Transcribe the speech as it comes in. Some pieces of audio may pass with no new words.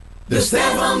De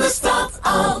ster van de stad,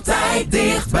 altijd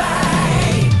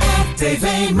dichtbij.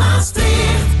 RTV Maastricht.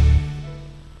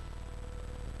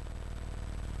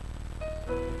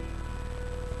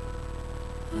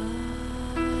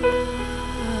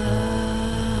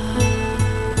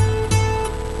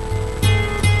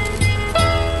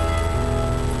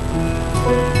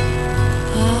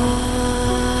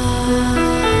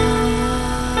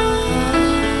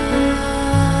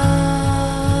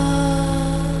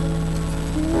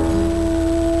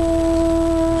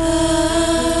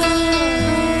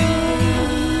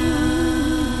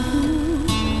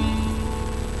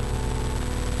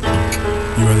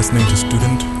 You are listening to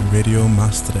Student Radio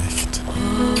Maastricht.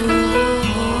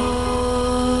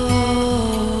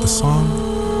 The song,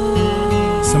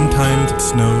 Sometimes It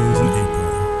Snows in April.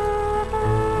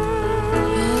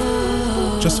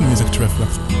 Just some music to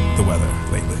reflect the weather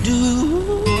lately.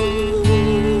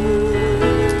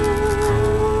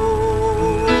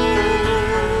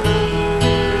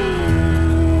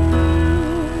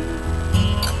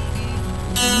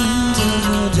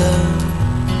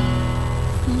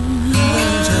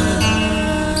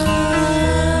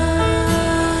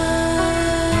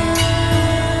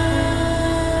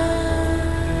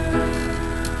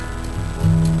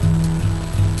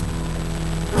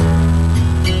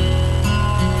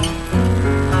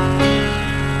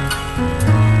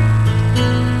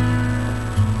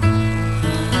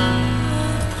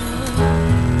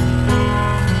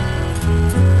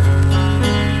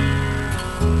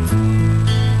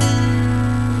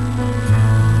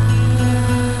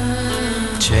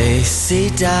 Tracy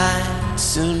died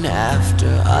soon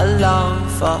after a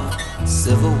long-fought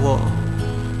civil war.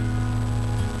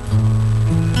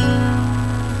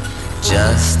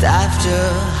 Just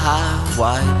after I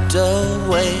wiped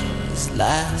away his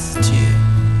last tear.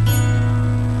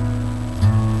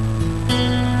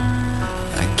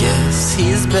 I guess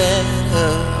he's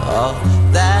better off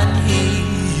than he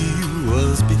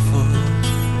was before.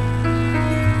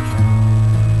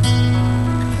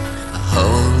 A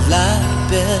whole lot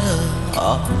better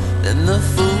off than the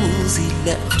fools he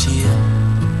left here.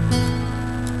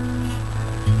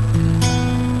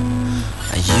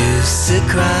 I used to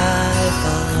cry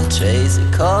for Tracy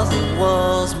 'cause he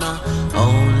was my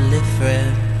only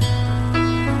friend.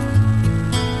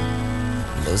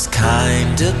 Those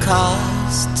kind of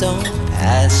cars don't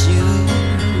pass you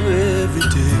every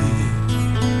day.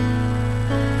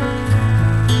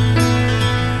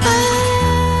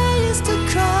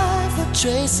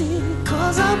 Tracy,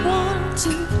 'cause I want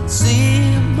to see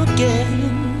him again.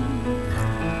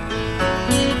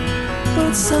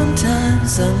 But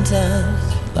sometimes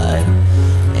life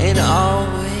ain't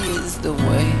always the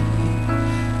way.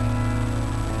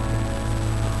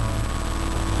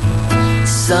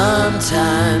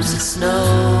 Sometimes it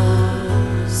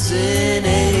snows in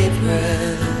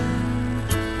April.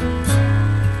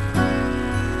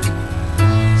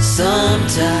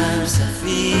 Sometimes I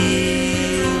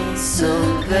feel so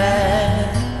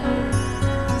bad,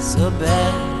 so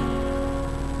bad.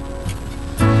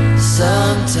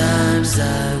 Sometimes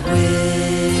I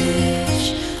wish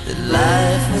that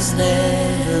life was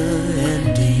never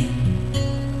ending.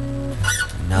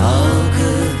 And all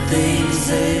good things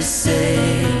they say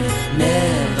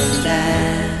never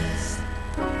last.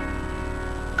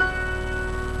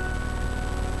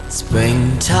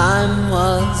 Springtime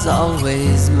was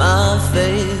always my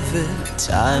favorite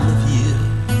time of year.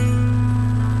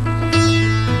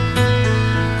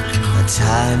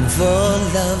 Time for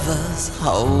lovers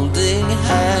holding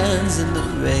hands in the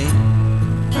rain.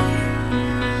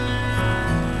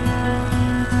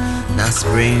 Now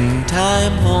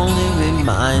springtime only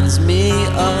reminds me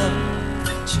of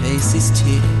Tracy's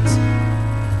tears.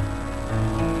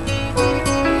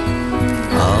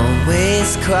 Always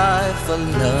cry for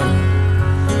love,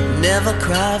 never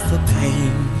cry for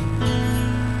pain.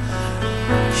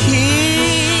 He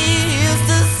used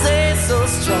to say so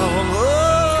strong,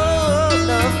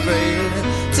 afraid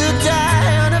to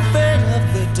die, unafraid of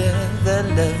the death that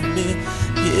left me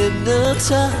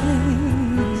hypnotized.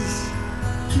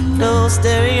 No,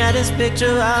 staring at his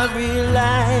picture I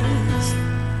realized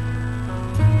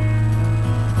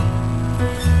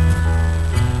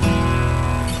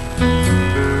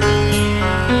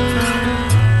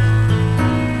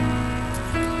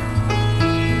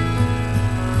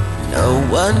no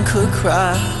one could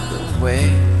cry the way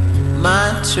my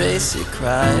Tracy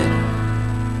cried.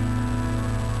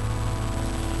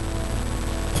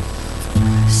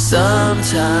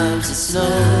 Sometimes it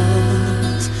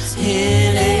snows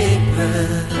in April.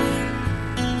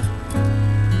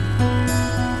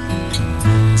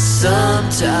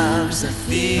 Sometimes I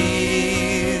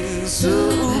feel so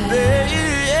bad.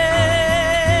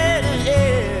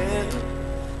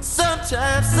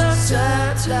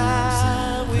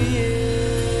 I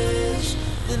wish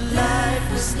that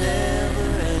life was never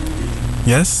ending.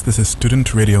 Yes, this is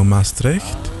Student Radio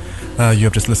Maastricht. You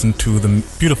have just listened to the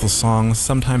beautiful song,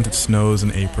 Sometimes It Snows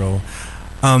in April.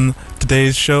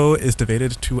 Today's show is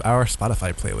devoted to our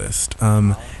Spotify playlist.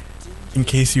 In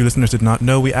case you listeners did not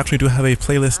know, we actually do have a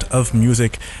playlist of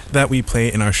music that we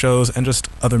play in our shows and just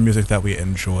other music that we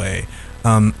enjoy.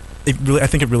 I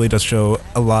think it really does show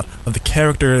a lot of the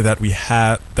character that we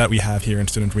have here in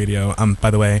student radio.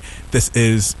 By the way, this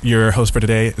is your host for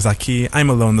today, Zaki. I'm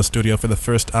alone in the studio for the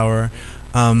first hour.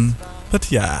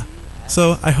 But yeah,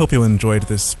 so I hope you enjoyed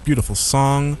this beautiful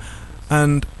song.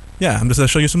 And yeah, I'm just going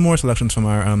to show you some more selections from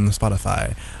our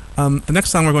Spotify. The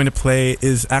next song we're going to play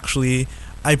is actually,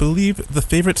 I believe, the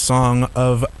favorite song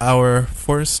of our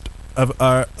former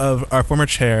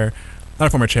chair,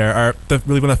 one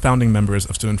of the founding members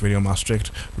of Student Radio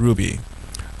Maastricht, Ruby.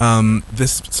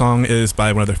 This song is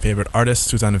by one of their favorite artists,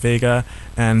 Suzanne Vega,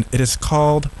 and it is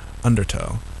called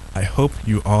Undertow. I hope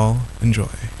you all enjoy.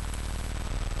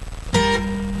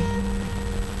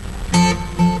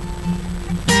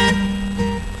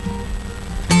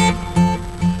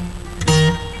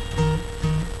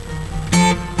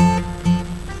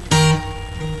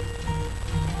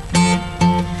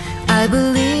 I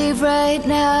believe right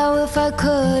now if I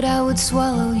could, I would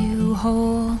swallow you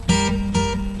whole.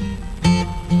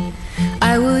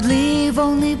 I would leave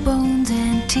only bones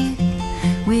and teeth.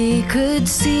 We could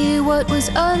see what was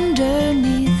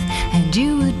underneath, and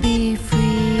you would be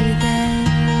free then.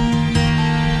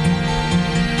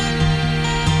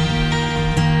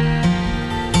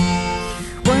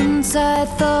 Once I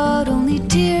thought only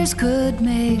tears could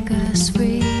make us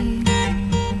free.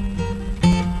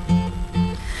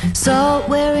 Salt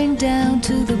wearing down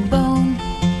to the bone,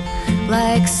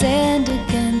 like sand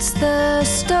against the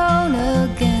stone,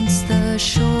 against the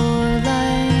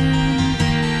shoreline.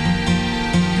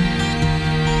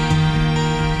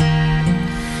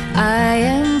 I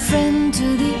am friend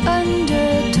to the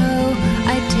undertow.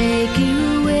 I take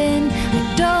you in,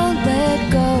 I don't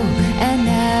let go, and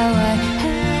now I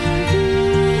have you.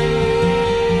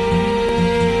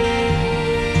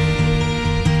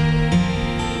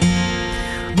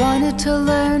 Wanted to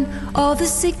learn all the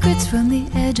secrets from the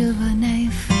edge of a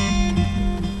knife,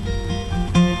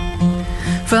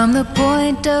 from the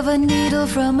point of a needle,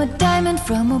 from a diamond,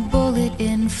 from a bullet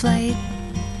in flight.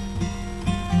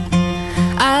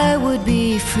 I would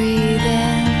be free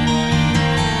then.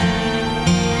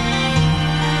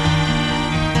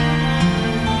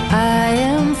 I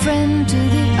am friend to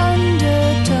the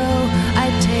undertow. I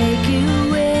take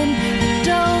you in, I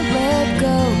don't let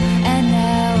go, and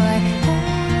now I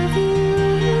have you.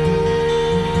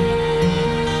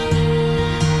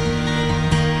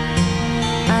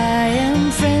 I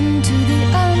am friend to the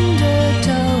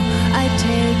undertow. I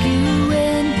take you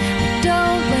in, I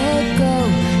don't let go,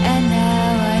 and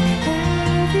now I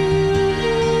have you.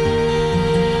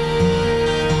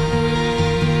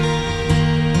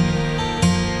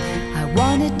 I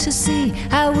wanted to see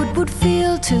how it would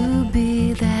feel to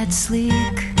be that sleek,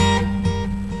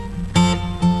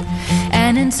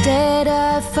 and instead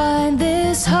I find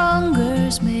this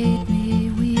hunger's made me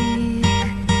weak.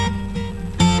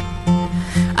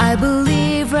 I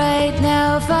believe right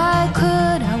now if I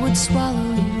could, I would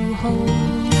swallow you whole.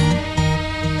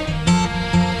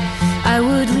 I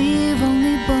would leave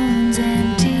only bones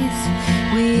and teeth.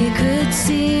 We could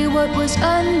see what was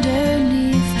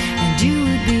underneath, and you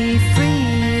would be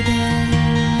free then,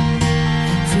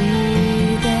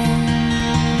 free then.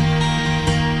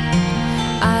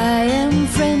 I am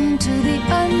friend to the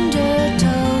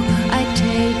undertow. I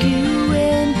take you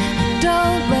in, I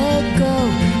don't let go,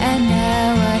 and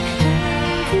now I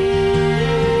have you.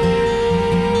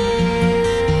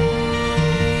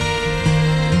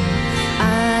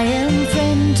 I am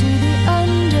friend to the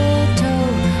undertow.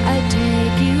 I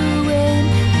take you in,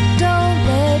 I don't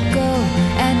let go,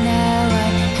 and now I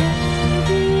have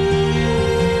you.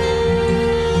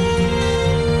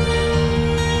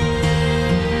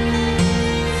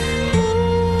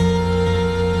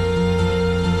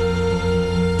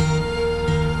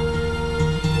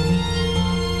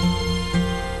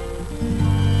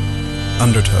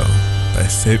 Undertow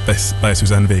by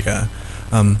Suzanne Vega.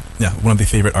 One of the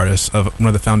favorite artists of one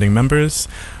of the founding members.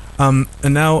 And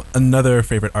now another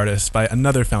favorite artist by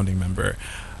another founding member.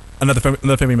 Another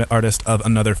favorite artist of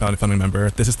another founding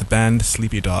member. This is the band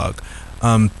Sleepy Dog.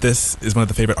 This is one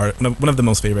of the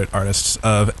most favorite artists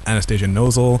of Anastasia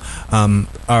Nozel,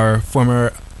 our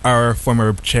former our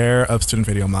former chair of Student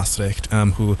Radio Maastricht,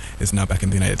 who is now back in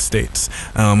the United States.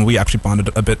 We actually bonded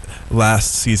a bit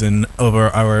last season over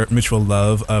our mutual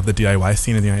love of the DIY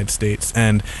scene in the United States,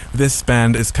 and this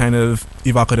band is kind of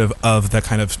evocative of the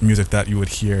kind of music that you would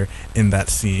hear in that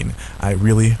scene. I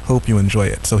really hope you enjoy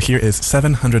it. So here is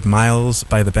 700 Miles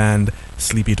by the band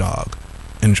Sleepy Dog.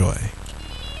 Enjoy.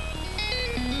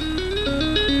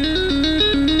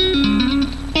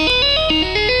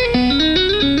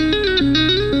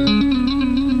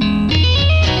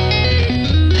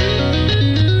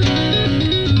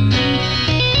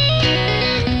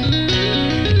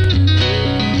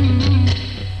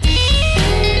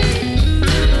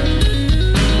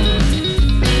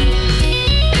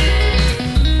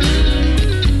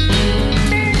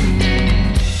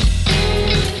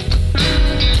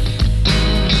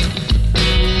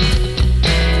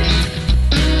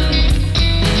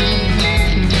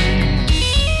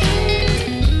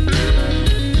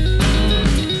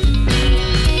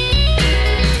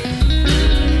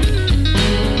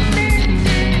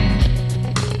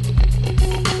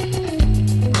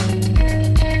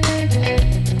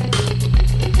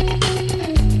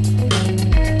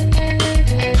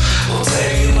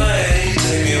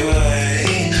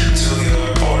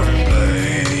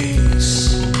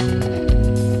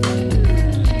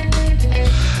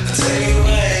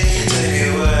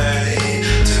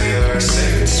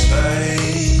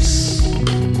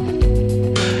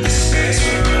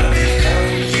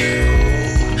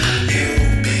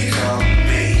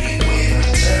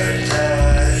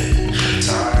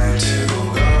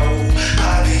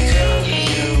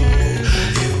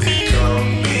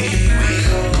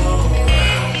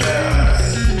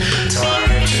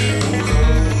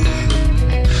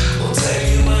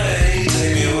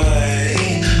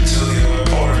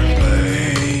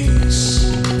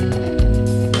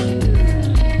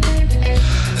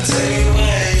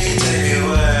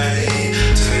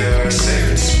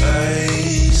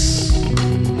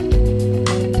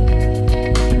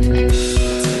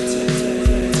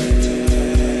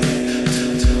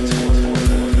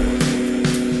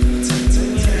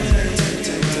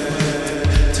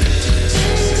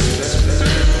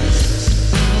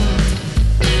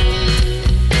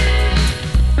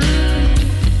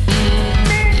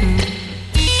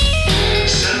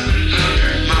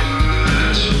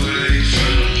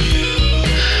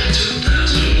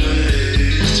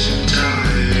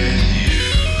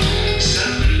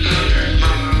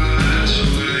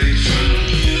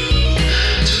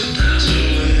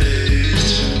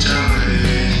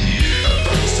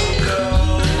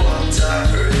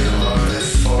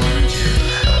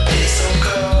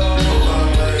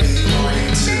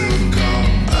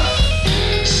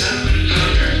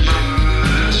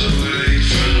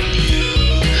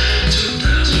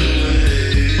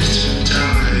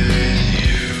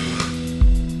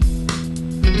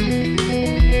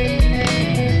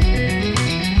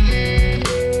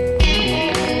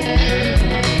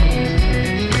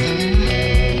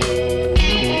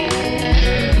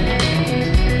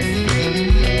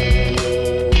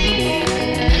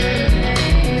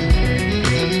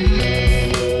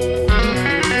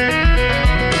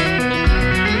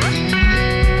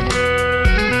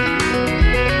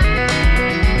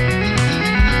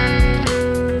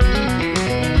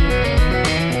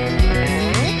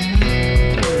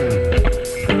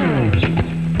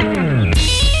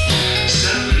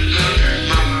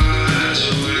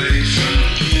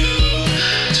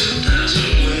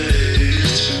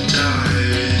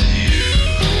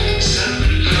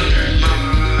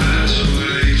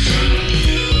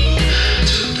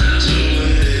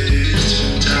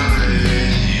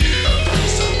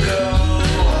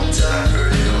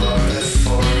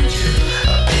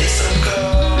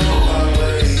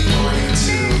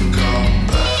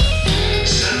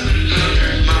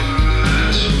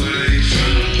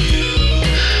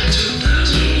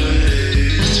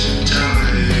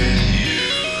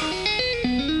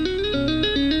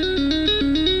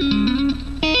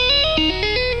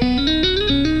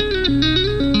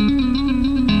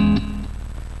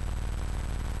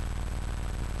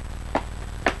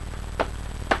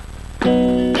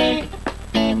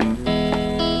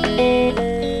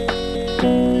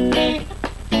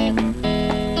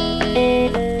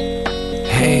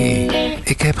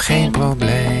 geen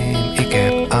probleem, ik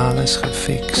heb alles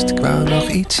gefixt. Ik wou nog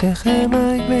iets zeggen,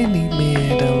 maar ik weet niet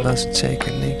meer, dan was het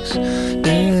zeker niks.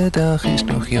 De dag is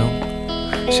nog jong,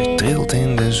 ze trilt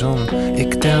in de zon.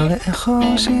 Ik tel de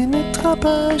echo's in het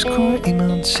trappenhuis, ik hoor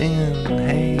iemand zingen.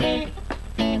 Hey,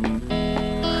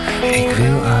 ik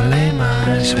wil alleen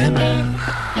maar zwemmen.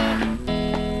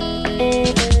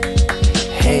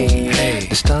 Hey,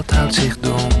 de stad houdt zich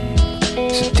dom.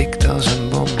 Ze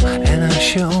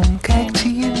Als je omkijkt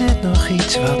zie je net nog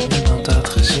iets wat niemand had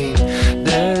gezien.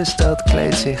 De stad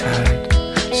kleedt zich uit,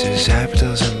 ze zuipt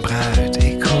als een bruid.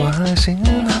 Ik hoor haar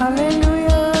zingen,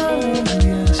 halleluja,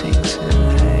 halleluja, zingt ze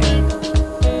heen.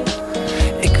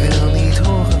 Ik wil niet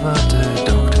horen wat de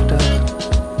dokter dacht,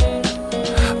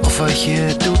 of wat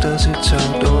je doet als het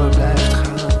zo door blijft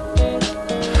gaan.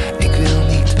 Ik wil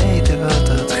niet weten wat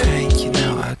dat geintje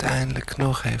nou uiteindelijk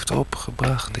nog heeft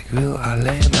opgebracht. Ik wil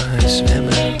alleen maar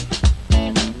zwemmen.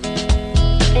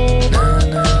 Na,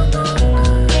 na, na, na.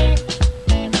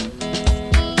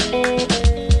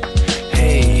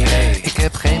 Hey, hey, ik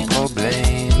heb geen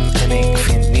probleem en ik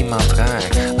vind niemand raar.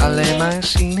 Alleen maar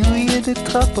zien hoe je de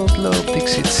trap oploopt. Ik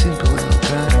zit simpel in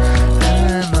elkaar.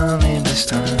 Een man in de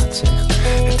straat zegt,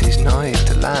 het is nooit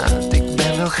te laat. Ik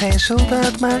ben wel geen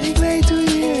soldaat, maar ik weet hoe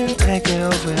je een trekker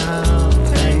overhaalt.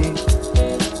 Hey,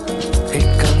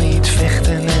 ik kan niet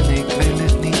vechten en ik wil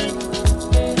het niet.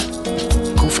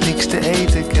 Ik hoef niks te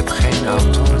eten, ik heb geen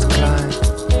antwoord klaar.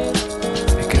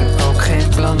 Ik heb ook geen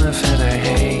plannen verder.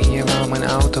 Hey, je wou mijn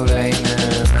auto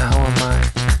lenen, hou hem maar.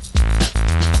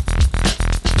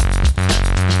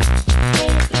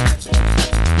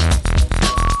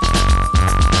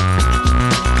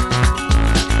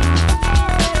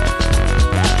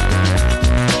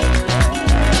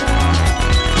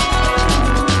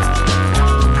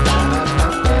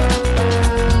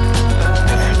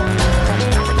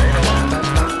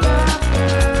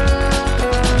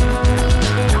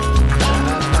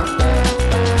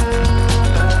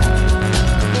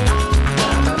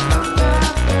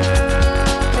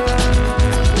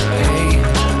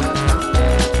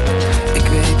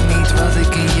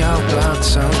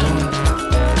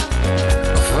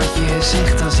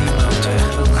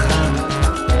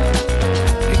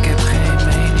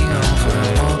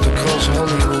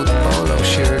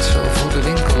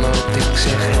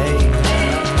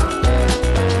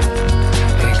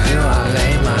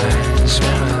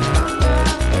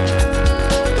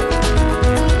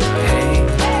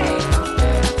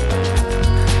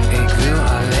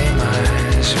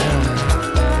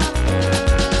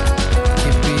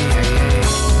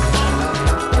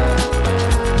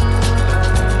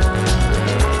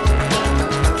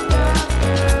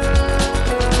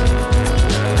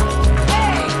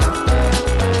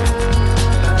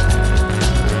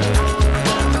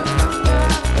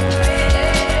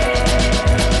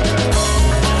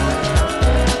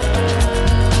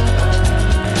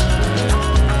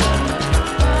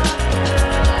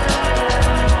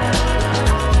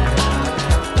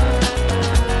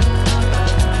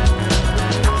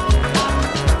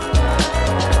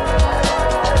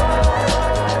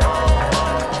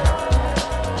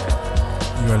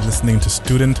 To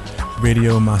Student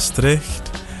Radio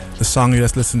Maastricht. The song you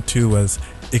just listened to was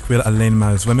Ik wil alleen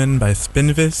maar zwemmen by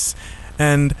Spinvis.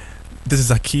 And this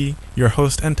is Aki, your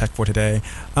host and tech for today.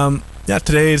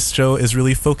 Today's show is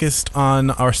really focused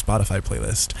on our Spotify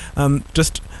playlist.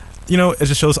 It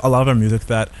just shows a lot of our music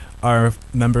that our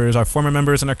members, our former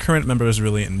members, and our current members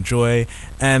really enjoy,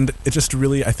 and it just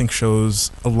really, I think,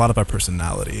 shows a lot of our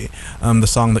personality. The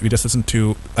song that we just listened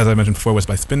to, as I mentioned before, was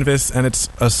by Spinvis, and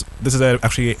this is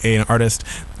actually an artist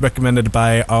recommended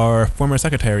by our former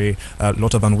secretary,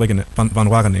 Lotte van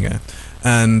Wageningen.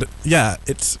 And yeah,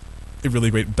 it's a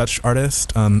really great Dutch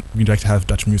artist. We'd like to have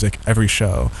Dutch music every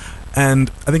show,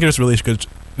 and I think it's really good.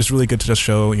 It's really good to just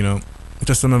show,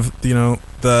 just some of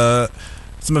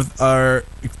our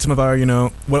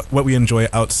what we enjoy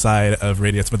outside of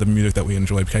radio, some of the music that we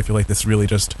enjoy, because I feel like this really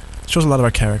just shows a lot of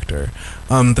our character.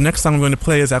 The next song I'm going to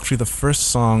play is actually the first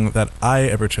song that I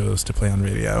ever chose to play on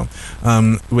radio,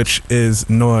 which is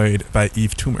Noid by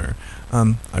Yves Tumor.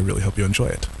 I really hope you enjoy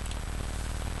it.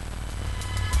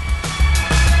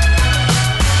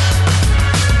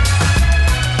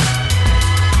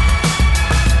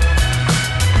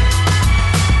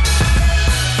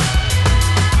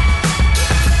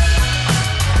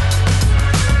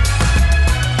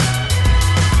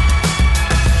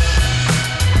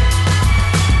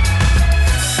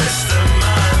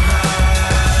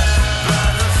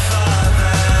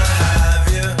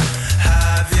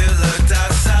 Have you looked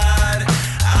outside?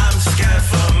 I'm scared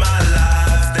for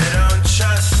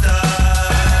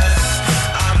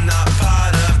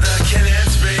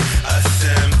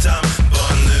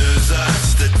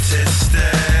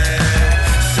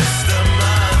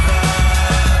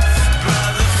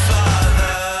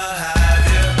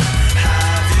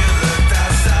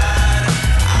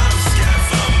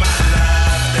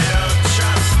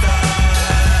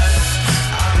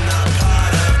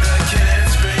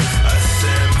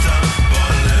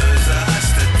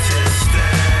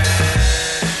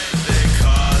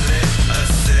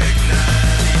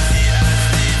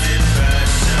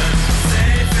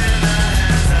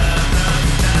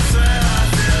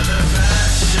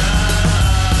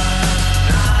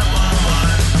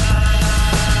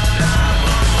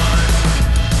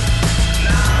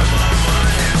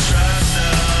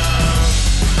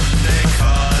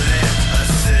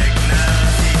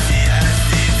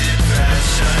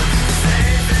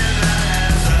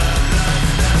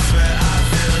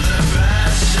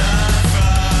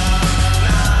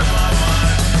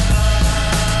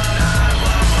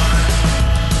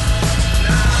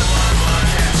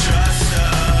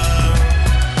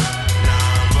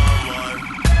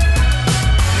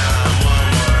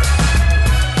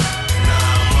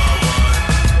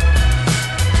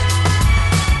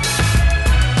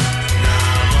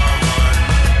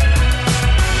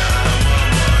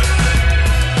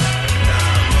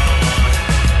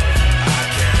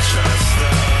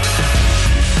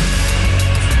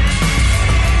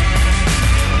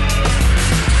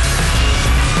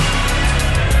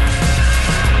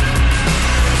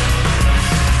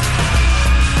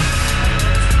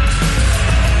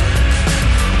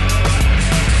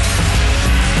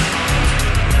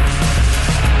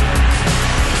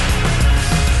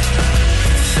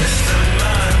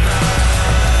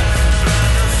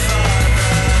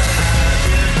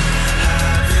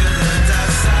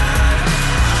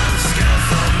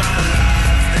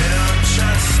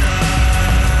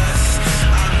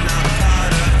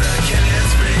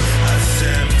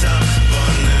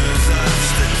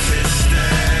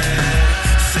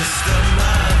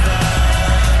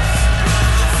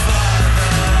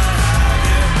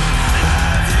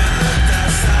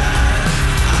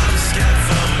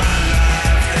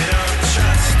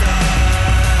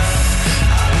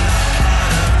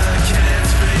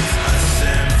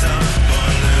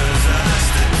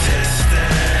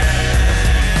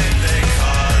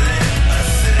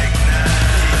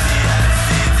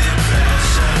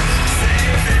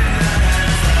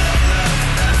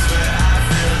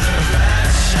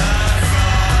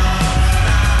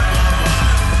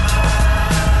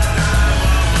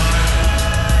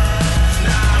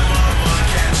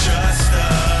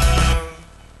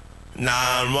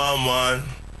 911.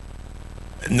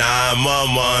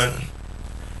 911.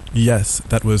 Yes,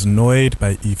 that was Noid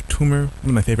by Eve Toomer, one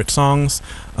of my favorite songs,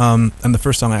 and the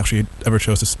first song I actually ever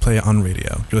chose to play on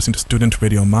radio. You're listening to Student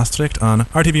Radio Maastricht on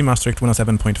RTV Maastricht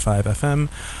 107.5 FM.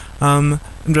 And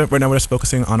right now we're just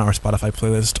focusing on our Spotify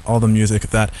playlist, all the music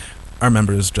that our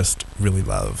members just really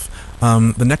love.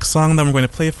 The next song that I'm going to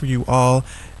play for you all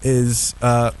is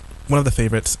one of the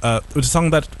favorites. It was a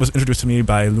song that was introduced to me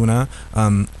by Luna,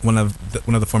 one of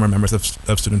the former members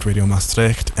of Student Radio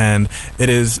Maastricht, and it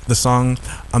is the song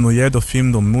A Mulher do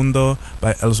Fim do Mundo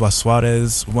by Elzoa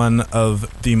Soares, one of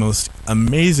the most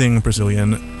amazing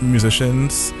Brazilian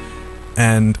musicians.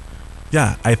 And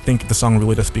yeah, I think the song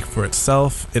really does speak for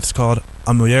itself. It's called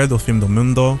A Mulher do Fim do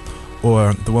Mundo,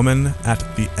 or The Woman at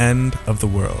the End of the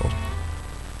World.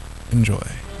 Enjoy.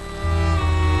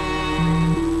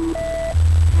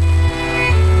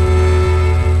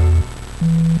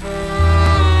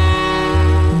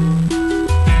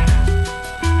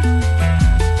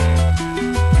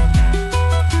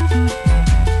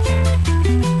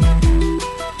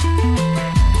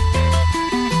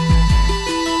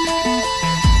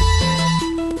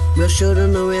 Meu choro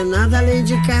não é nada além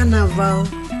de carnaval.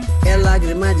 É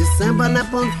lágrima de samba na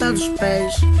ponta dos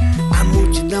pés. A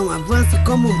multidão avança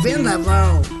como um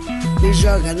vendaval. Me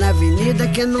joga na avenida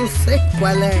que eu não sei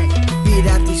qual é.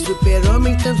 Pirata e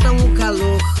super-homem tentam o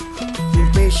calor.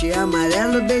 Um peixe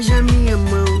amarelo beija minha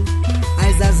mão.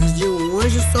 As asas de um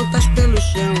anjo soltas pelo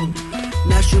chão.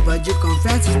 Na chuva de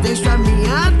confetes deixo a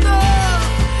minha dor.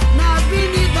 Na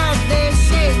avenida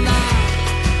deixei lá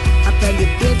a pele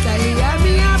preta e a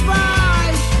minha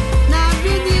voz. Na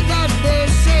avenida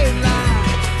deixei lá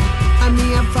a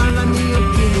minha fala, a minha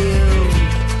opinião,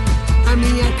 a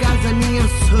minha casa, a minha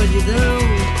solidão.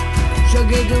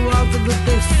 Joguei do alto do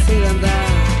terceiro andar.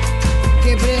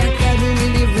 Quebrei a casa e me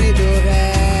livrei do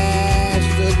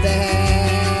resto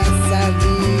dessa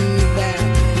vida.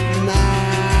 Na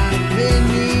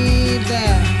avenida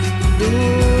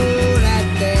dura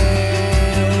até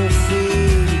o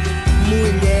fim.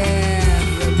 Mulher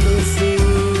do fim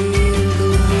do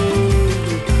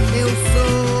mundo, eu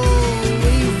sou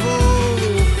e vou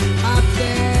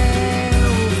até o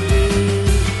fim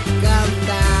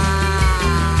cantar.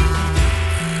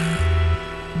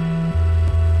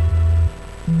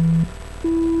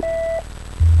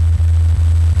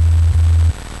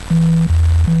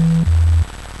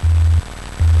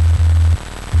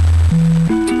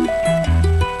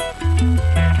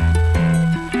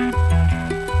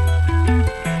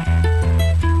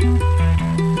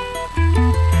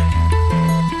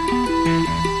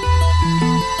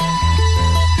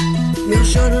 Meu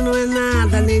choro não é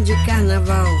nada além de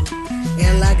carnaval.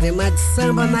 É lágrima de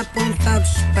samba na ponta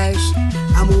dos pés.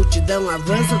 A multidão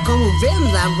avança como um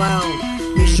vendaval.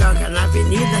 Me joga na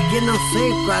avenida que não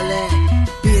sei qual é.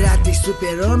 Pirata e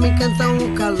super-homem cantam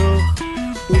o calor.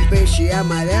 Um peixe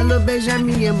amarelo beija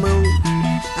minha mão.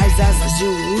 As asas de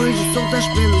um anjo soltas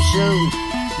pelo chão.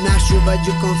 Na chuva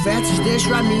de confetes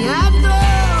deixo a minha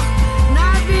dor.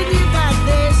 Na avenida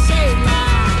deixei lá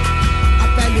a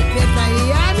pele preta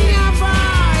e a minha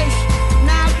voz.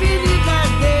 Na avenida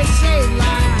deixei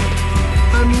lá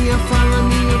a minha fala, a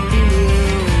minha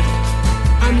opinião,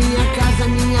 a minha casa, a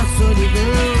minha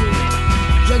solidão.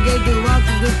 Joguei do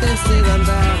alto do terceiro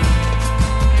andar.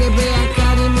 Quebrei a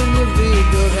cara e me livrei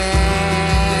do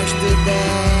resto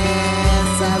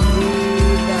dessa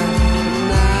vida.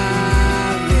 Na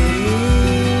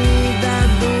avenida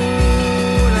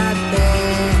dura até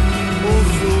o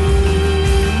fim.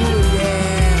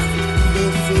 Mulher do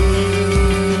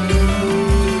fim do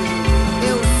mundo,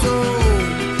 eu sou,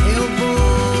 eu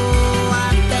vou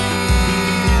até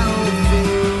o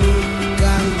fim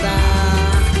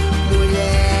cantar.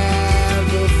 Mulher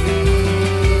do fim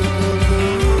do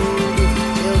mundo,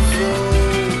 eu sou,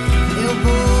 eu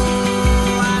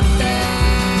vou até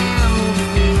o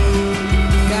fim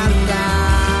cantar.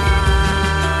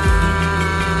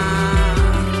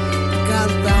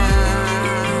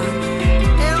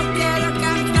 Eu quero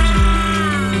cantar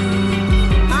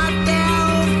até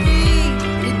o fim.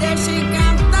 Me deixem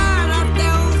cantar até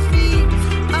o fim.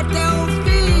 Até o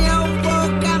fim eu vou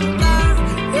cantar.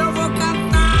 Eu vou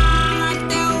cantar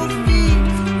até o fim.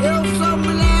 Eu sou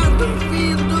mulher do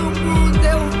fim do mundo.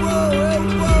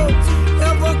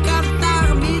 Eu vou cantar.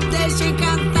 Me deixem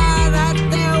cantar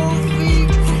até o fim.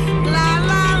 Lá,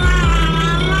 lá, lá,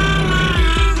 lá,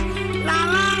 lá,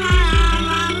 lá,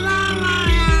 lá, lá, lá.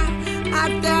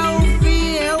 Até o fim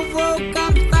eu vou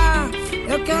cantar.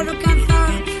 Eu quero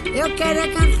cantar. Eu quero é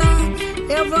cantar.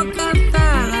 Eu vou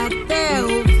cantar até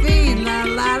o fim. Lá,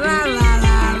 lá, lá, lá,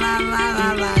 lá, lá, lá, lá,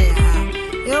 lá.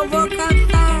 Eu vou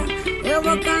cantar. Eu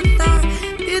vou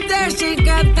deixem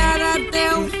cantar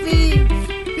até o fim.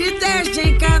 Me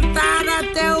deixem cantar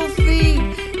até o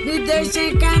fim. Me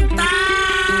deixem cantar.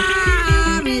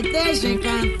 Me deixem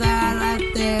cantar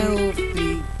até o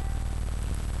fim.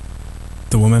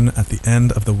 The Woman at the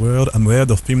End of the World, A Mulher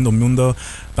do Fim do Mundo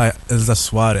by Elza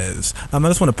Soares. I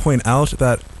just want to point out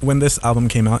that when this album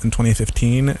came out in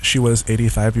 2015, she was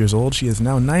 85 years old. She is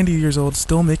now 90 years old,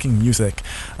 still making music.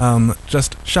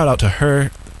 Just shout out to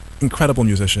her, incredible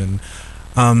musician.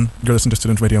 You're listening to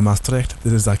Student Radio Maastricht.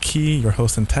 This is Zaki, your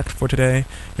host and tech for today.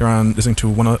 You're listening to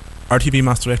RTV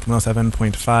Maastricht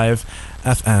 107.5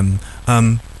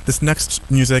 FM. This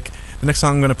next music, the next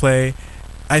song I'm going to play,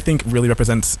 I think really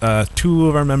represents two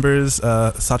of our members,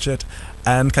 Sachet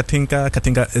and Katinka.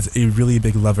 Katinka is a really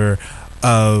big lover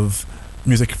of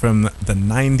music from the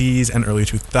 90s and early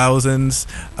 2000s.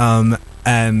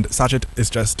 And Sachet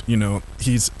is just,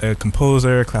 he's a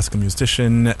composer, classical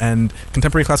musician, and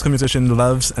contemporary classical musician,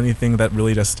 loves anything that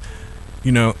really just,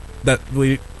 that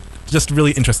really, just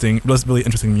really interesting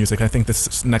music. I think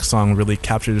this next song really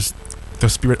captures the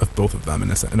spirit of both of them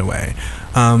in a way.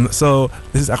 So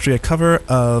this is actually a cover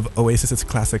of Oasis's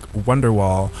classic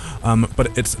Wonderwall,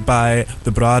 but it's by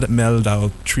the Brad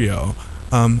Meldal Trio.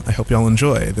 I hope y'all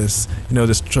enjoy this,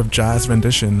 this sort of jazz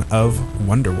rendition of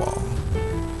Wonderwall.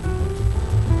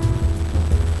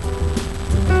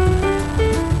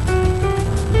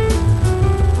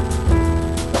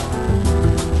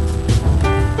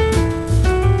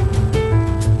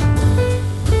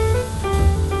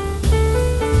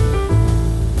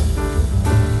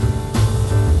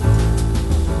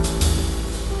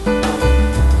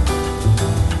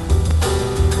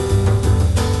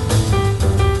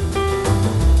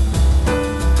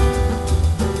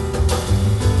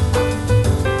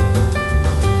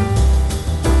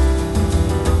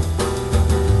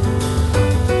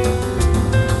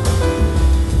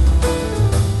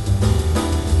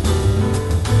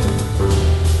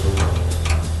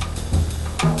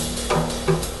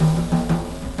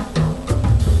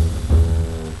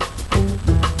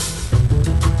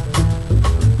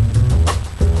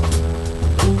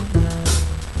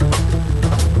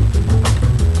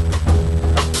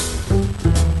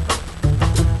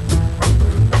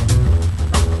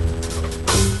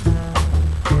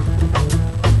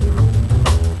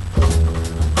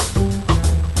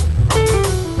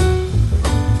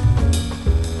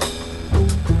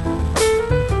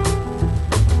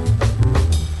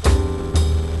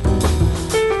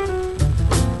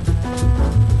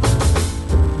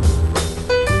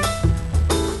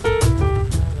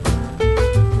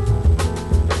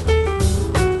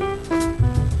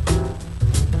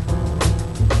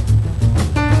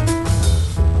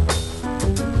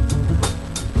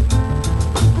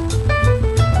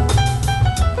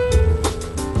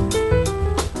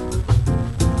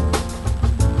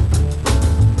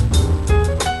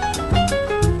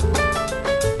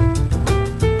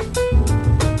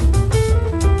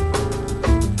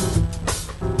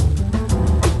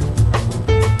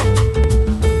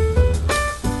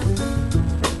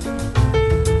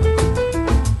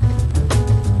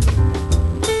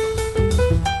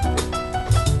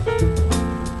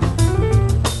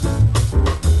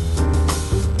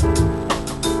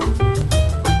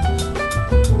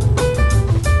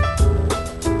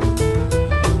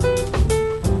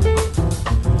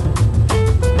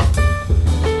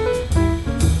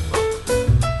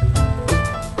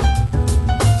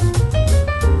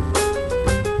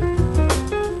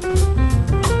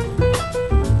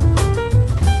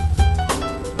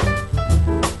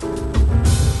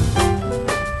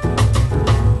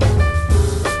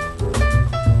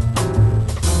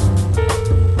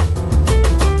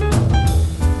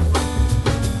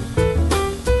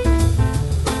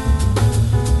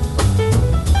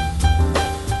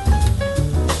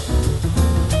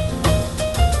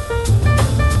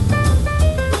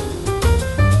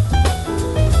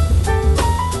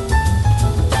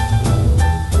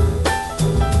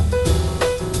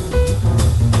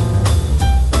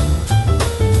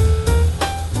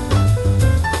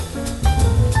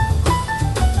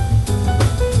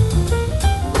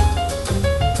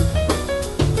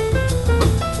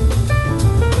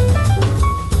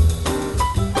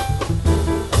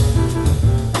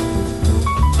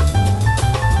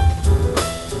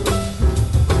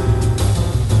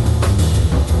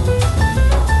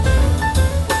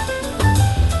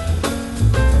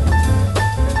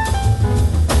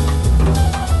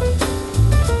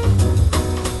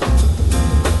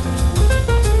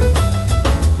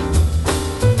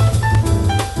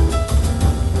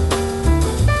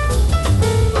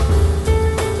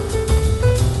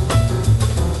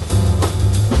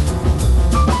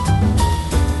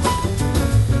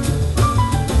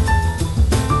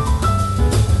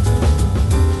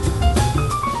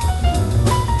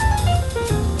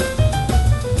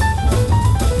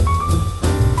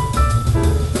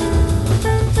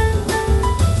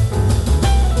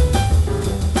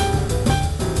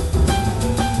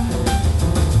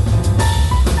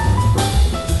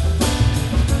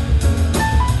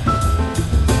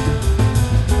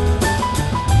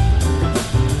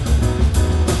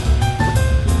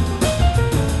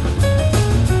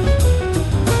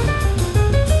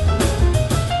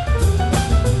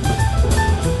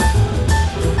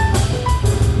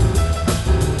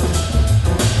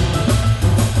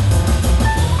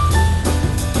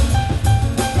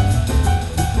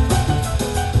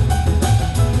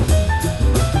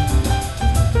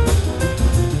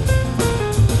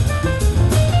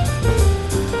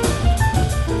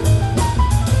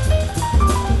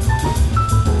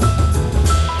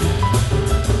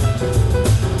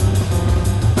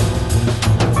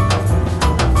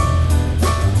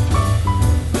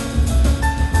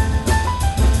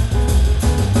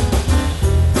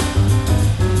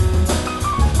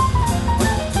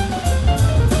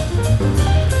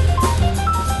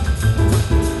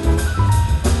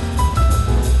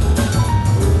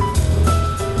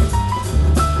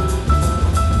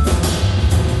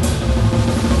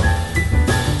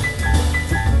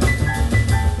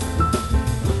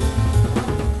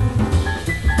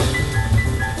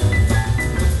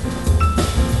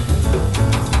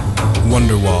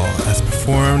 Wonderwall as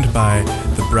performed by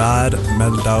the Brad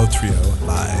Meldau Trio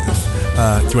live.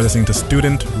 You are listening to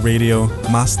Student Radio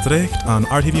Maastricht on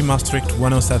RTV Maastricht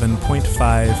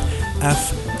 107.5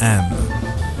 FM.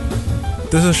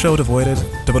 This is a show devoted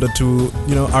to,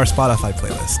 our Spotify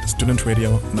playlist, Student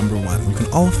Radio number 1. You can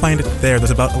all find it there.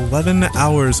 There's about 11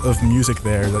 hours of music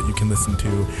there that you can listen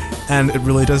to. And it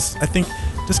really does, I think,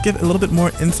 just give a little bit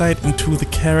more insight into the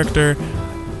character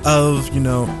of,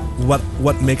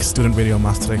 what makes Student Radio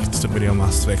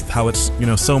Maastricht, how it's,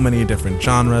 so many different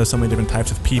genres, so many different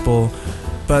types of people.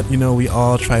 But, we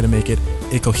all try to make it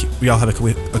we all have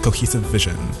a cohesive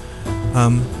vision.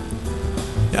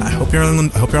 I hope you're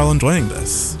all enjoying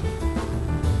this.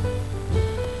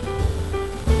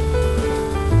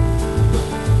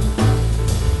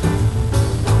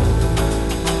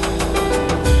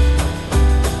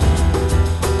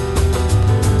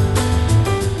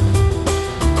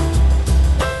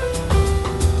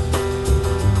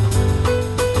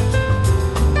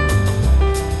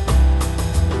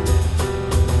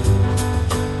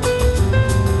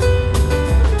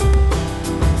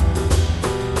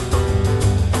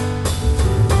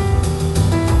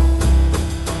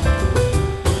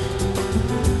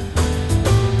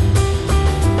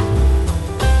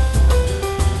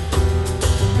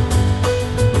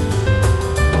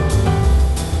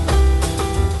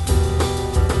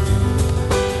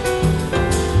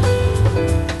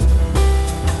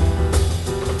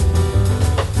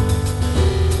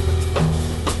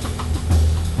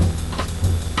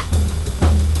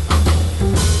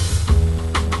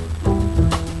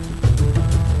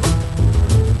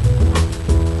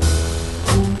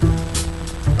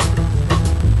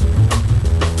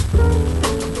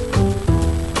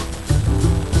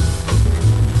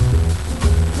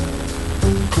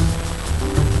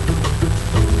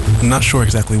 I'm not sure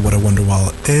exactly what a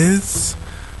Wonderwall is,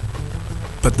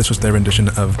 but this was their rendition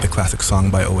of the classic song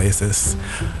by Oasis.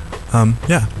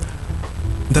 The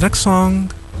next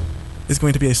song is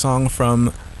going to be a song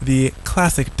from the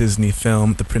classic Disney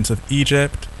film, The Prince of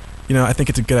Egypt. I think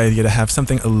it's a good idea to have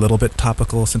something a little bit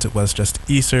topical since it was just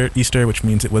Easter, which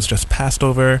means it was just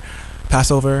Passover.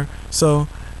 So,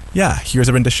 here's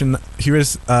a rendition. Here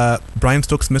is Brian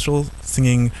Stokes Mitchell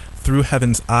singing Through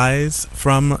Heaven's Eyes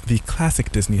from the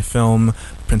classic Disney film,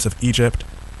 Prince of Egypt.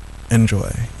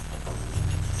 Enjoy.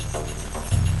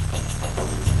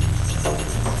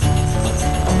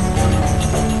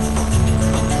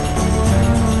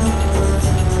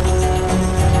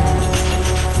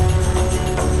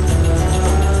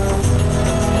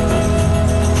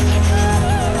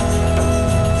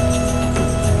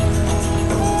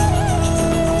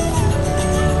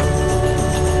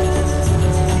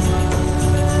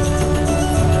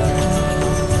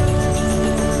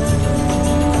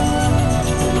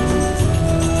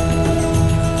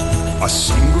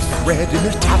 In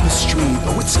a tapestry,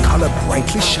 though its color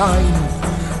brightly shine,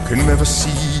 can never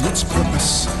see its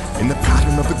purpose in the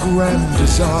pattern of the grand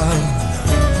design.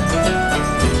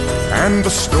 And the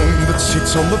stone that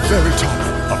sits on the very top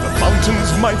of the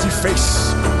mountain's mighty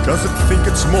face doesn't think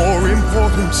it's more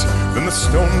important than the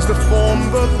stones that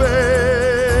form the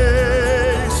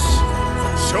base.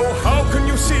 So how can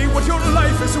you see what your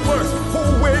life is worth or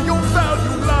where your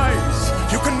value lies?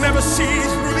 You can never see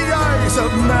through the eyes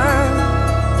of man.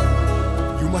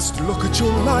 You must look at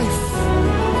your life.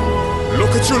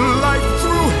 Look at your life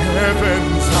through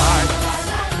heaven's eyes.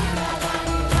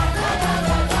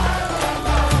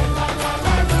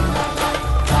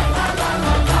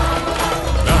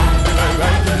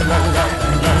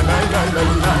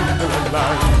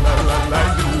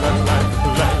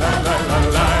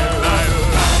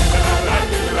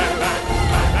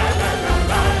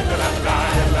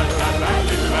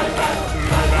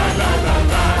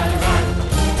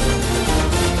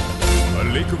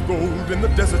 Of gold in the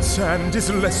desert sand is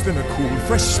less than a cool,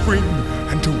 fresh spring,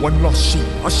 and to one lost sheep,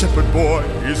 a shepherd boy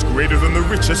is greater than the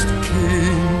richest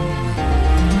king.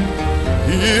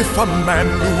 If a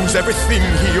man lose everything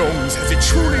he owns, has he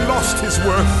truly lost his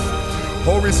worth?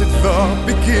 Or is it the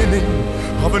beginning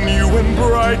of a new and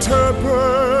brighter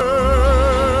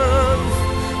birth?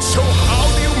 So how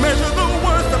do you measure the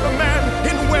worth of a man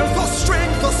in wealth or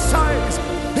strength or size?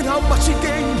 In how much he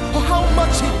gained or how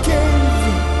much he gave?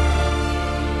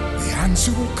 The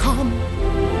answer will come.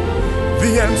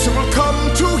 The answer will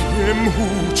come to him who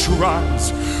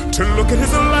tries to look at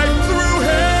his life through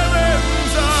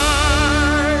heaven's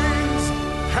eyes.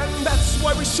 And that's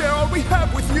why we share all we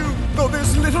have with you, though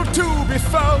there's little to be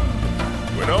found.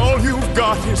 When all you've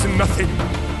got is nothing,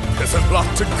 there's a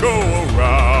lot to go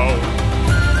around.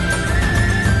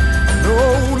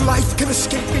 No life can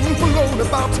escape being blown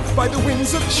about by the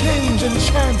winds of change and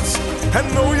chance. And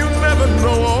though you never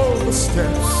know all the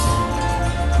steps,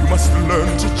 you must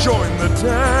learn to join the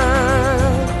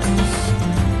dance.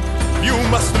 You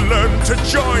must learn to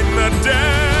join the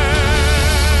dance.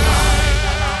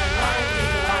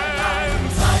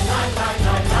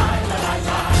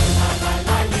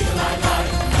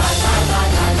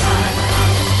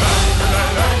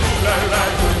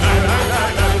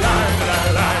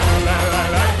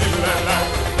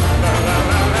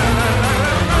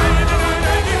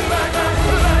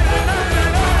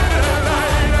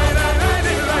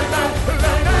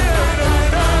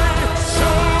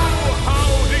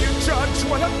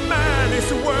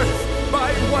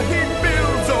 What he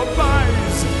builds or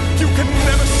buys, you can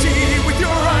never see with your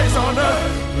eyes on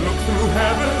earth. Look through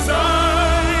heaven's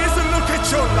eyes. Look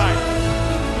at your life.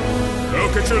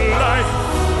 Look at your life.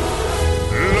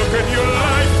 Look at your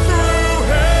life through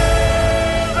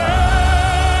heaven's eyes.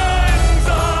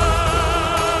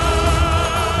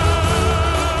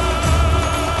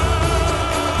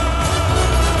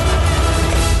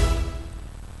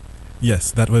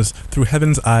 Yes, that was Through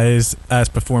Heaven's Eyes, as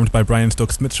performed by Brian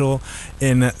Stokes Mitchell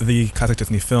in the classic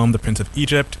Disney film The Prince of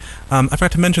Egypt. I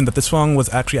forgot to mention that this song was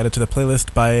actually added to the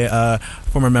playlist by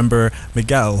former member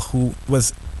Miguel, who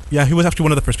was he was actually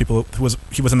one of the first people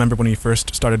he was a member when he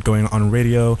first started going on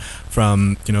radio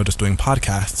from, just doing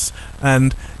podcasts.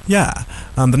 And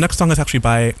the next song is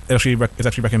actually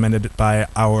recommended by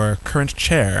our current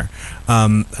chair,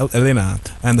 Elena,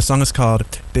 and the song is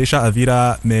called Deixa a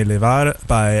Vida Me Levar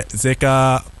by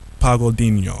Zeca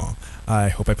Pagodinho. I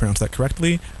hope I pronounced that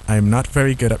correctly. I'm not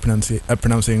very good at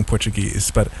pronouncing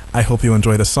Portuguese, but I hope you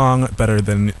enjoy the song better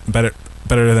than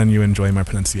you enjoy my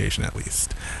pronunciation, at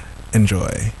least.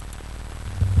 Enjoy.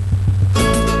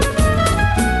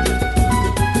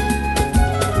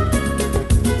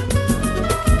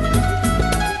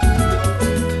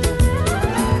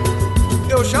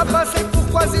 Eu já passei por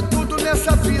quase tudo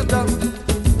nessa vida.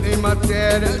 Em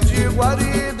matéria de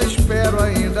guarida, espero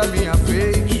ainda a minha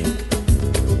vez.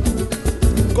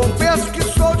 Confesso que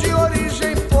sou de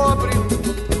origem pobre,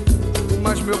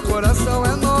 mas meu coração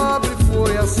é nobre.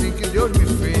 Foi assim que Deus me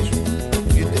fez.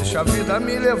 E deixa a vida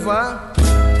me levar.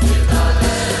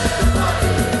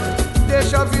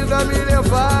 Deixa a vida me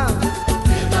levar.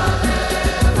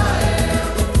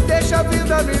 Deixa a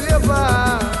vida me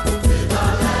levar.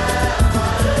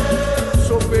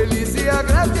 Sou feliz e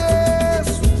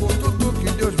agradeço por tudo que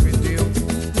Deus me deu.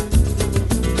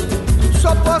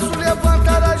 Só posso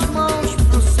levantar as mãos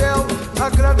pro céu,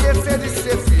 agradecer e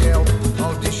ser fiel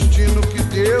ao destino que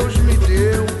Deus me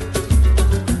deu.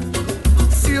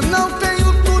 Se não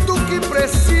tenho tudo o que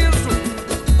preciso,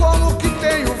 como que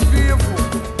tenho vivo,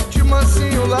 de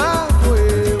mansinho lá vou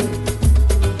eu.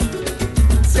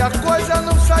 Se a coisa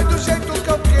não sai do jeito que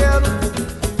eu quero,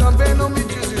 também não me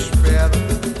desespero.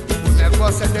 O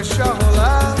negócio é deixar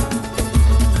rolar.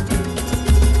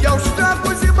 E aos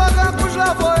trancos e barrancos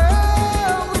lá vou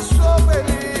eu. E sou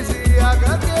feliz e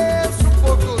agradeço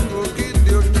por tudo que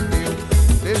Deus me deu.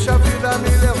 Deixa a vida me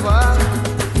levar.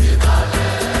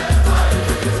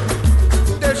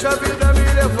 Deixa a vida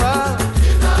me levar.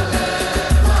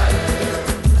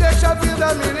 Deixa a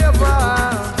vida me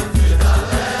levar.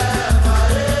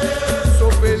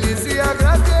 Sou feliz e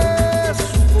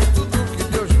agradeço por tudo que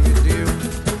Deus me deu.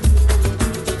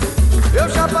 Eu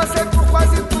já passei por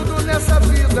quase tudo nessa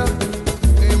vida.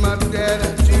 Em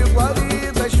matéria de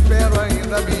guarida, espero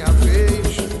ainda a minha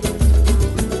vez.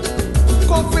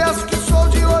 Confesso que sou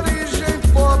de origem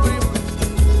pobre,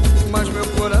 mas meu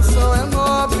coração é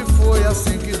nobre. Foi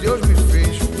assim que Deus me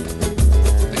fez.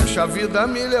 Deixa a vida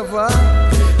me levar.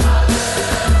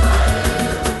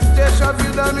 Deixa a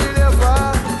vida me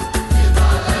levar.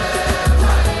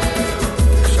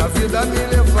 Deixa a vida me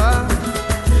levar.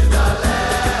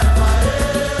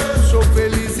 Sou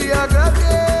feliz e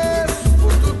agradeço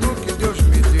por tudo que Deus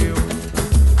me deu.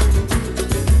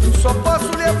 Só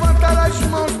posso levantar as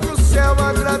mãos pro céu,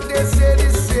 agradecer e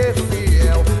ser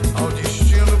fiel ao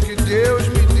destino que Deus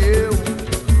me deu.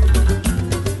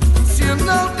 Se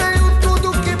não tenho tudo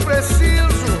o que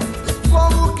preciso,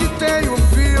 como que tenho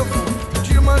vivo,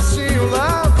 de mansinho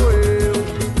lá vou eu.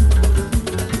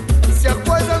 Se a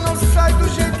coisa não sai do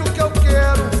jeito que eu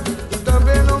quero,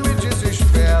 também não me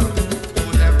desespero.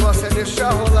 O negócio é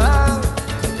deixar rolar.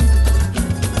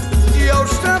 E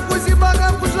aos trancos e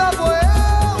barrancos lá vou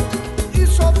eu. E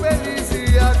sou feliz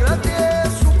e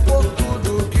agradeço por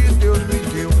tudo que Deus me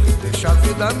deu. Deixa a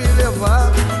vida me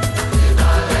levar.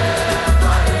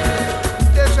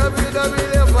 Deixa a vida me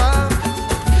levar.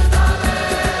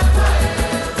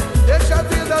 Deixa a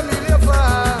vida me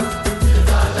levar.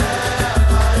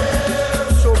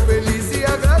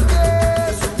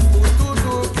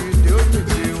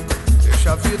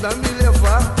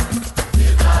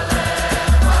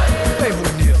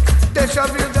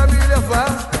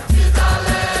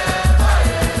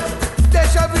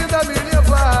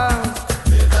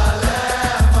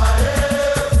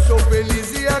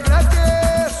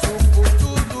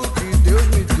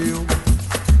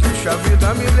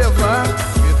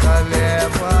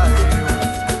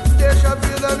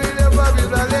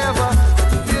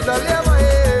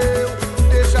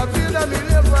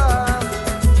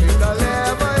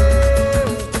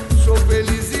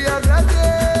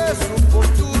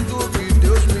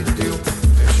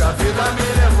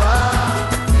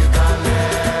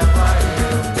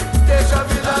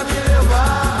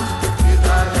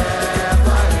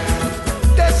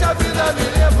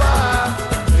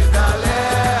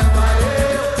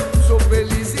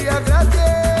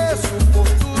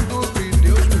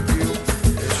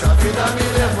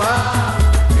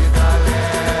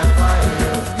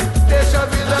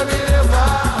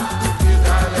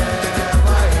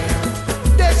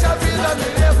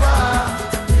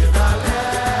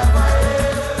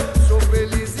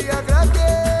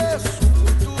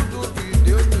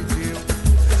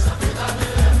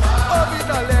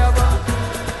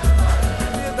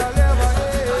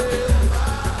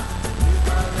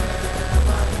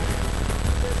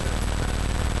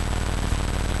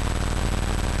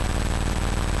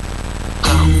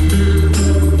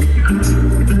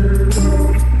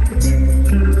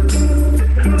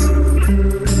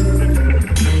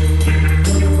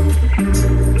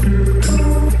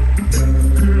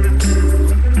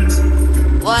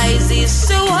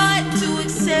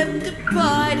 the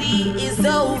party is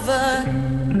over.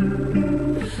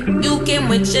 You came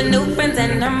with your new friends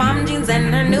and her mom jeans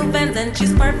and her new Vans, and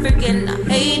she's perfect and I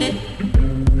hate it.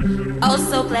 Oh,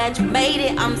 so glad you made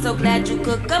it. I'm so glad you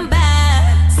could come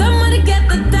back. Somebody get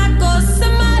the tacos.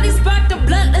 Somebody spark the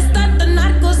blunt. Let's start the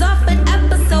narcos off at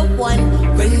episode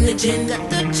 1. Bring the gin, got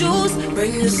the juice.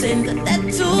 Bring the sin, got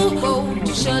that too. Won't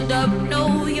you shut up?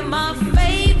 No, you're my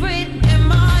favorite.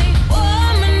 Am I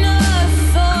warm enough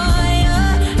for you?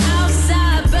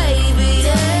 Outside, baby.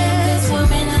 Yes,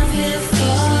 woman, I'm here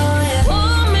for you.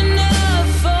 Warm enough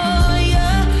for you.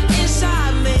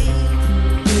 Inside me.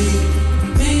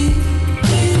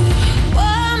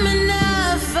 Warm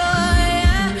enough for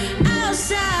you.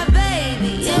 Outside,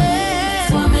 baby.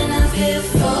 Yes, woman, I'm here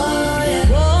for you.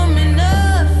 Warm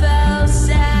enough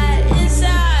outside.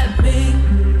 Inside me.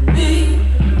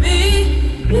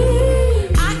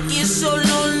 I get so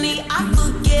lonely, I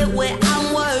forget what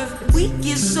I'm worth. We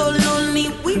get so lonely,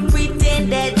 we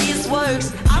pretend that this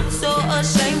works. I'm so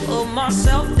ashamed of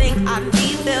myself, think I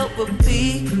need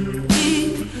therapy.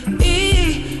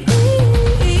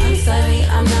 I'm sorry,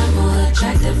 I'm not more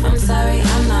attractive. I'm sorry,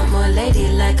 I'm not more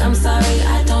ladylike. I'm sorry,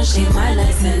 I don't shave my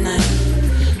legs at night.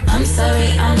 I'm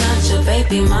sorry, I'm not your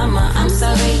baby mama. I'm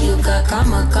sorry, you got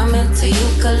karma coming to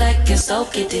you, collect it, so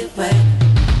get it right.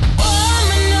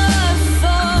 Warm enough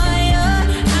for you,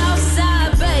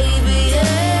 outside, baby.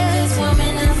 Yes,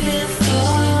 woman, I'm here for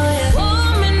you.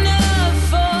 Warm enough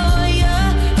for you,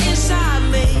 inside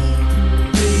me.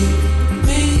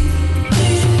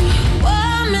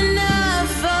 Warm enough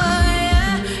for you,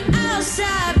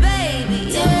 outside, baby.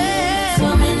 Yes,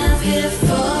 woman, I'm here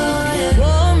for you.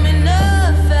 Warm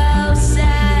enough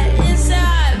outside,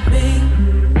 inside me.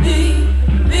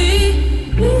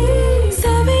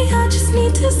 Sorry, I just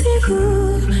need to see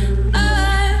you.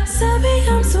 Sorry,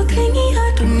 I'm so clingy,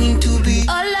 I don't mean to be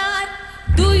a lot.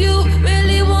 Do you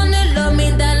really wanna love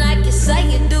me that like you say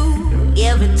you do?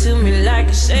 Give it to me like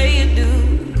you say you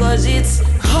do. Cause it's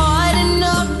hard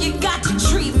enough, you got to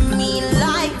treat me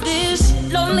like this.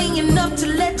 Lonely enough to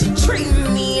let you treat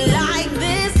me like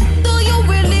this. Do you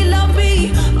really love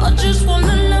me? Or just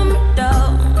wanna love me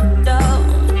down, down,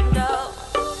 down?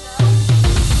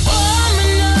 Warm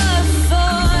enough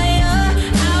for you,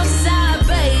 outside,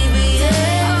 baby.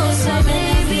 Yes,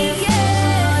 baby,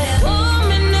 yeah.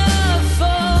 Warm enough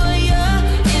for you,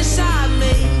 inside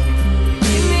me.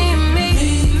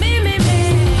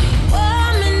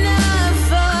 Warm enough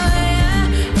for you,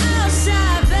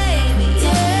 outside, baby.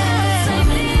 Yes,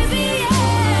 baby,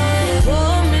 yeah.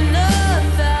 Warm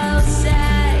enough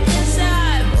outside,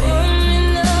 inside. Warm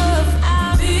enough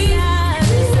outside,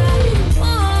 inside.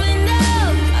 Warm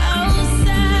enough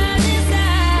outside,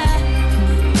 inside.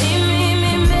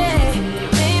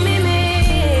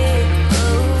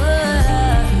 Oh,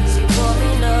 warm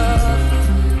enough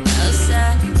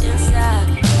outside, inside.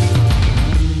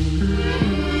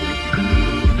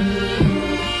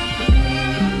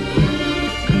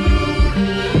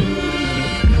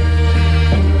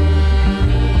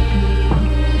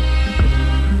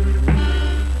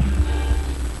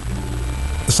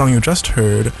 The song you just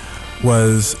heard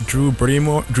was Drew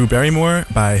Barrymore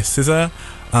by SZA.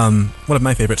 One of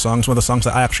my favorite songs, one of the songs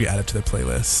that I actually added to the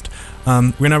playlist.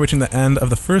 We're now reaching the end of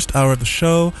the first hour of the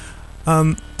show.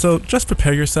 So just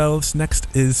prepare yourselves. Next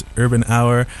is Urban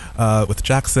Hour with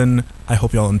Jackson. I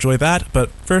hope you all enjoy that. But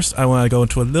first, I want to go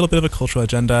into a little bit of a cultural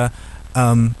agenda.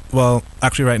 Well,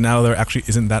 actually right now there actually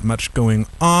isn't that much going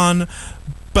on.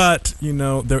 But, you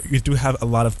know, we do have a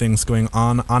lot of things going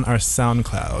on our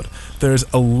SoundCloud. There's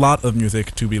a lot of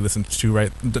music to be listened to,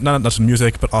 right? Not just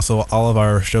music, but also all of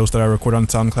our shows that are recorded on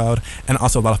SoundCloud, and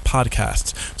also a lot of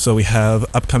podcasts. So we have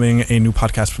upcoming a new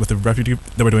podcast with the Refugee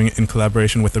that we're doing in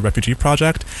collaboration with the Refugee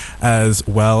Project, as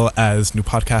well as new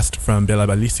podcast from Bella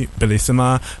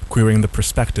Bellissima, Queering the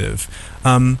Perspective.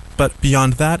 But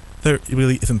beyond that, there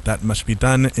really isn't that much to be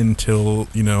done until,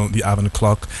 you know, the Avond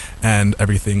clock and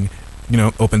everything, you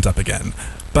know, opens up again.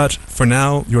 But for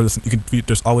now,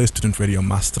 there's always Student Radio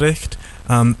Maastricht.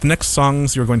 The next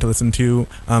songs you're going to listen to,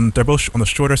 they're both on the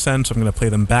shorter end, so I'm going to play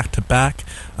them back to back.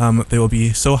 They will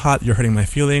be So Hot You're Hurting My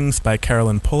Feelings by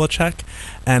Carolyn Polachek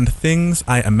and Things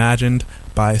I Imagined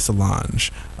by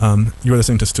Solange. You're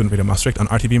listening to Student Radio Maastricht on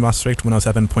RTB Maastricht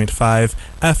 107.5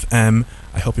 FM.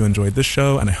 I hope you enjoyed this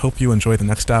show, and I hope you enjoy the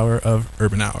next hour of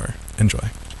Urban Hour. Enjoy.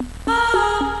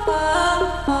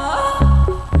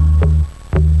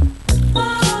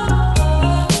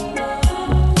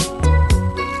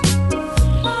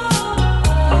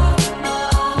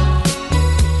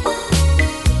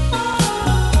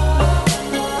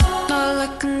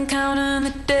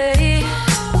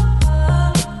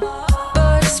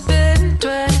 But it's been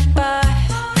 20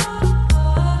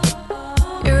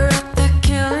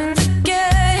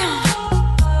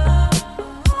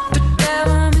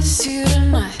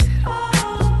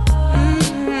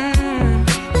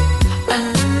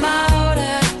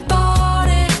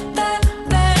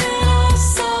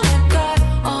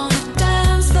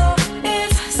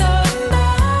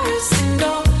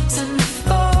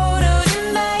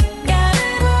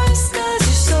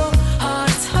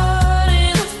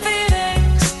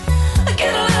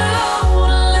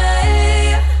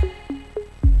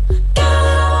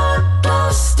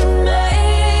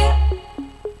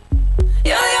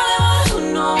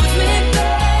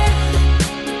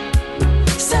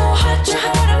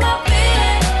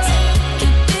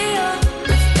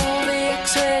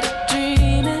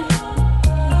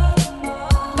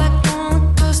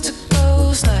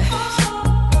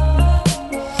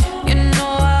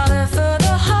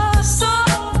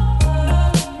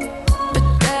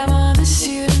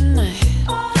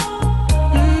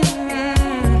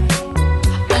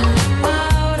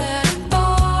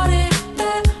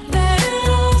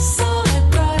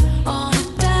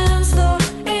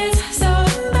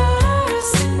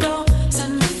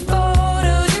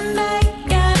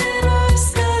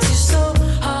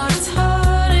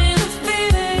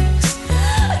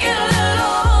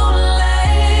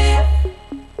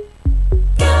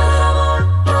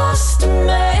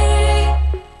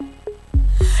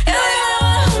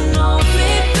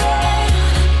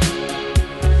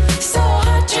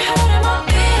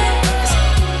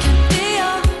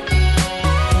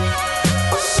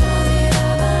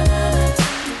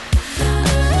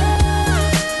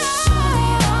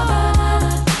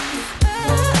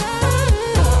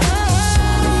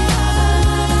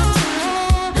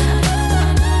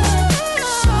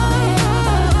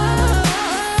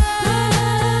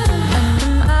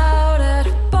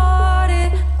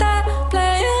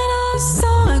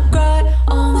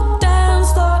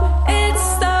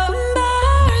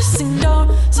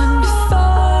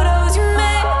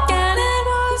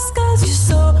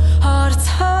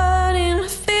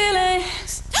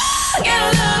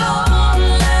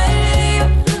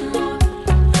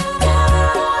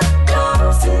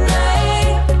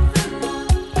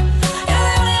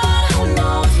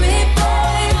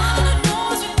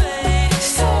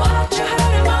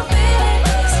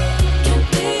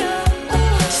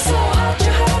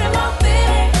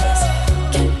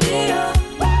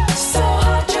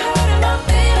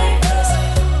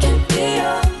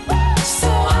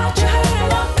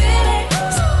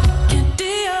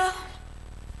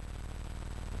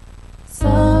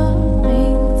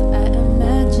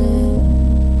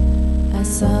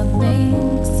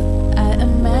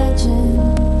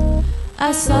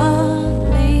 I saw